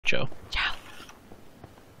Joe. Joe.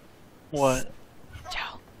 What?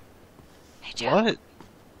 Joe. Hey, Joe. What? Look,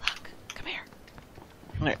 come here.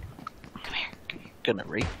 Where? Come here. Gonna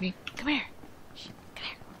rape me? Come here. Shh, come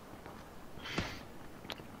here.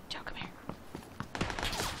 Joe, come here.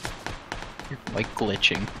 You're like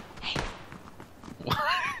glitching. Hey. What?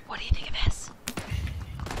 What do you think of this?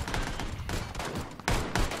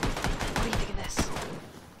 What do you think of this?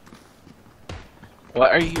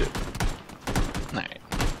 What are you? Alright.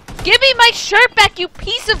 Give me my shirt back, you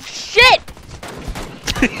piece of shit!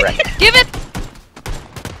 Right. Give it!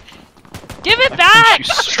 Give it back!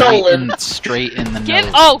 Straight in the Give-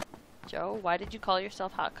 nose. Oh! Joe, why did you call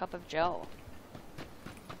yourself Hot Cup of Joe?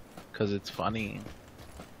 Because it's funny.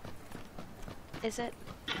 Is it?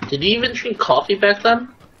 Did you even drink coffee back then?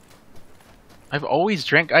 I've always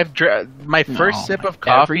drank. My first sip of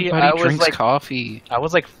coffee. Everybody I was drinks like, coffee. I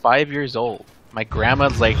was like 5 years old. My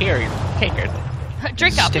grandma's like, here, take it.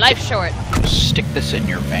 Drink up, Stick life's it. short. Stick this in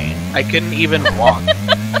your vein. I couldn't even walk.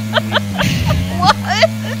 What?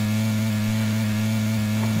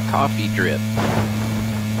 Coffee drip.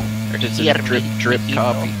 Or just a drip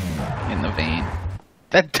coffee in the vein.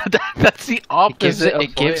 That's the opposite.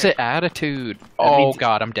 It gives it attitude. That Oh means-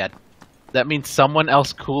 god, I'm dead. That means someone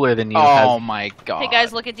else cooler than you Oh has. my god. Hey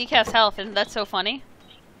guys, look at Decaf's health. Isn't that so funny?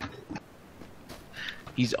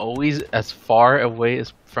 He's always as far away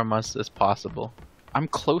from us as possible. I'm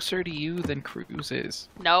closer to you than Cruz is.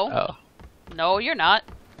 No. Oh. No, you're not.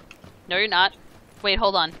 No, you're not. Wait,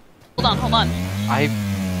 hold on. Hold on, hold on. Dude,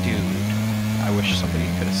 I wish somebody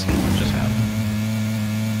could have seen what just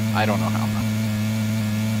happened. I don't know how.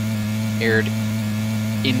 Aired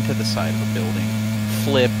into the side of a building,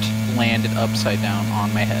 flipped, landed upside down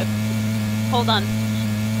on my head. Hold on.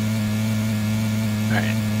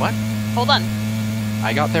 Alright. What? Hold on.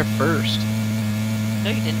 I got there first. No,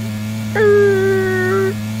 you didn't.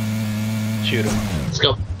 Shoot him. Let's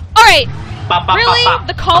go. Alright! Bop, bop, Really? bop, bop.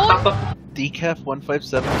 The cone? Bop, bop, bop. Decaf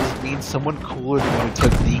 157 just means someone cooler than you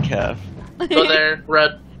took decaf. Go there,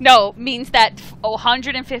 red. No, means that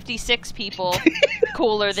 156 people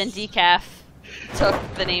cooler than Decaf took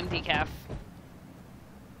the name Decaf.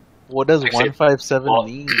 What does Actually, 157 well-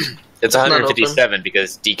 mean? It's not 157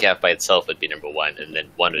 because decaf by itself would be number 1, and then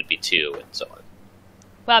 1 would be 2, and so on.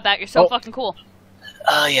 Wow, Bat, you're so Oh. fucking cool.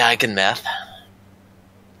 Yeah, I can math.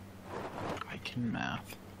 I can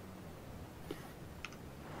math.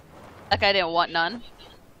 That guy didn't want none.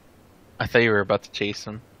 I thought you were about to chase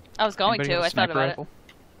him. I was going Anybody to. with a I thought sniper about rifle?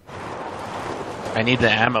 I need the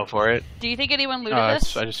ammo for it. it. Do you think anyone looted I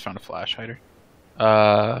this? just found a flash hider.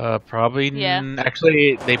 Probably. Yeah.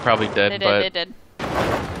 Actually, they probably did, They but did, they did.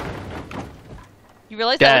 You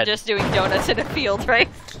realize that Dead. we're just doing donuts in a field, right?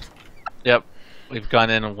 yep, we've gone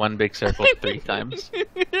in one big circle 3 times.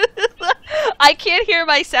 I can't hear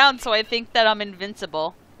my sound, so I think that I'm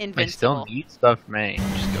invincible. I Invincible. still need stuff, man. You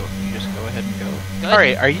just go ahead and go. Good. All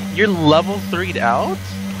right, you're level 3'd out?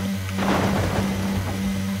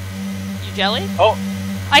 You jelly? Oh,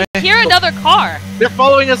 I hear another car. they're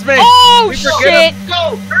following us, man. Oh Reaper, get shit!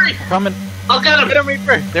 Go, hurry! Coming. I'll get him! Get him,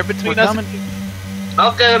 Reaper. They're between We're us. coming.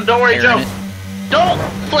 I'll get him, don't worry, Airing Joe. it. Don't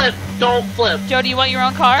flip! Don't flip! Joe, do you want your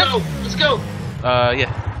own car? Go! Let's go!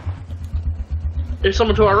 Yeah, There's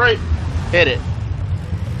someone to our right. hit it.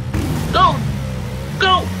 Go!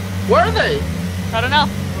 Go! Where are they? I don't know.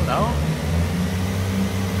 No.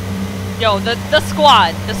 Yo, the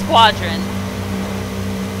squad, the squadron.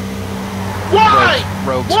 Why?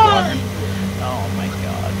 Rogue Why? squadron. Oh my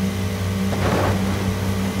god.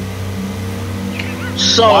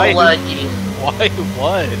 So Why? laggy. Why?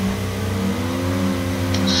 What?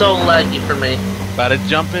 So laggy for me. About to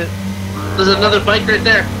jump it. There's another bike right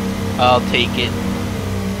there. I'll take it.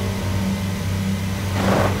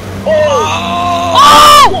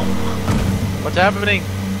 Oh! What's happening?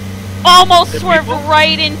 Almost There swerved people?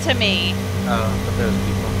 right into me. Oh, but there's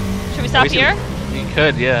people. Should we stop Wait, here? You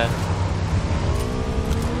could, yeah.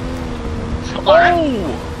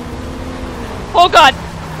 Oh! Oh god!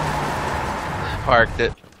 Parked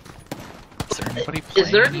it. Is there anybody playing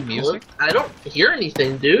Is there any any music? I don't hear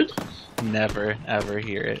anything, dude. Never, ever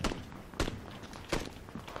hear it.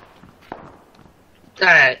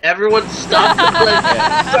 Alright, everyone stop the play.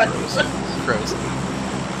 Frozen.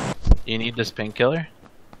 You need this painkiller?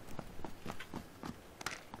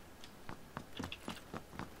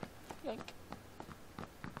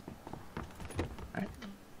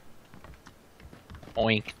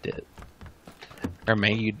 Oinked it. Or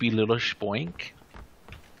may you'd be little Shpoink.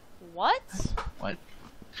 What? What?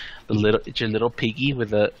 It's your little piggy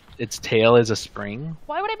with its tail is a spring,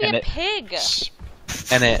 Why would I be And a it- pig?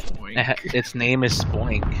 and its name is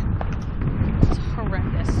Spoink. It's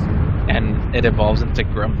horrendous. it evolves into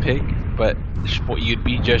Grumpig, but you'd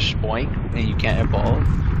be just Shpoink and you can't evolve.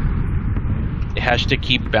 It has to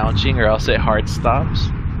keep bouncing or else it hard stops.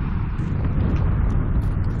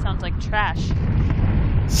 Sounds like trash.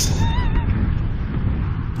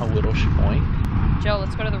 A little Shpoink. Joe,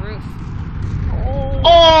 let's go to the roof.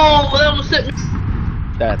 Oh, that was it.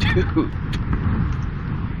 That dude.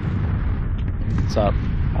 What's up?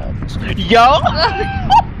 Yo!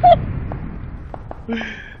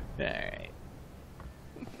 Alright.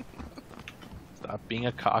 Stop being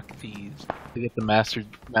a cock tease. We get the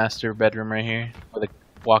master bedroom right here. With a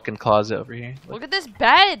walk-in closet over here. Look at this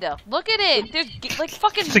bed. Look at it. There's like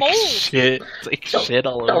fucking It's like mold. shit. It's like shit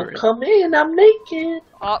all over Don't it. come in, I'm naked.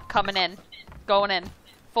 Oh, coming in. Going in.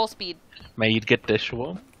 Full speed. May you'd get this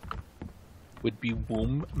one. Would be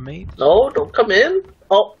womb mate. No, don't come in.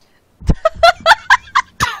 Oh,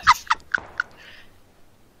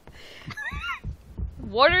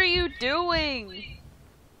 What are you doing?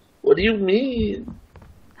 what do you mean?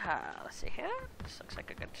 Let's see here. This looks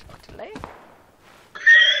like a good spot to lay.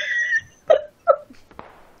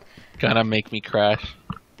 Gonna make me crash.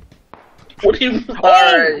 What do you mean?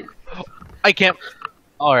 Alright. I can't.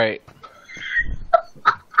 Alright.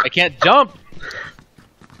 I can't jump!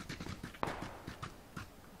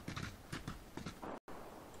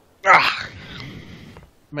 Ah.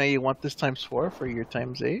 May you want this times 4 for your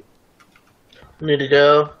times 8? Need to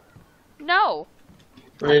go. No.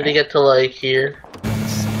 We need to get to like here.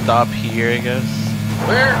 Stop here, I guess.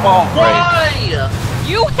 Where? Oh, Why?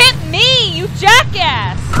 You hit me, you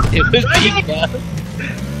jackass! It was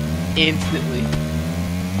decaf. Instantly.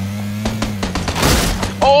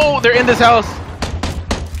 Oh, they're in this house!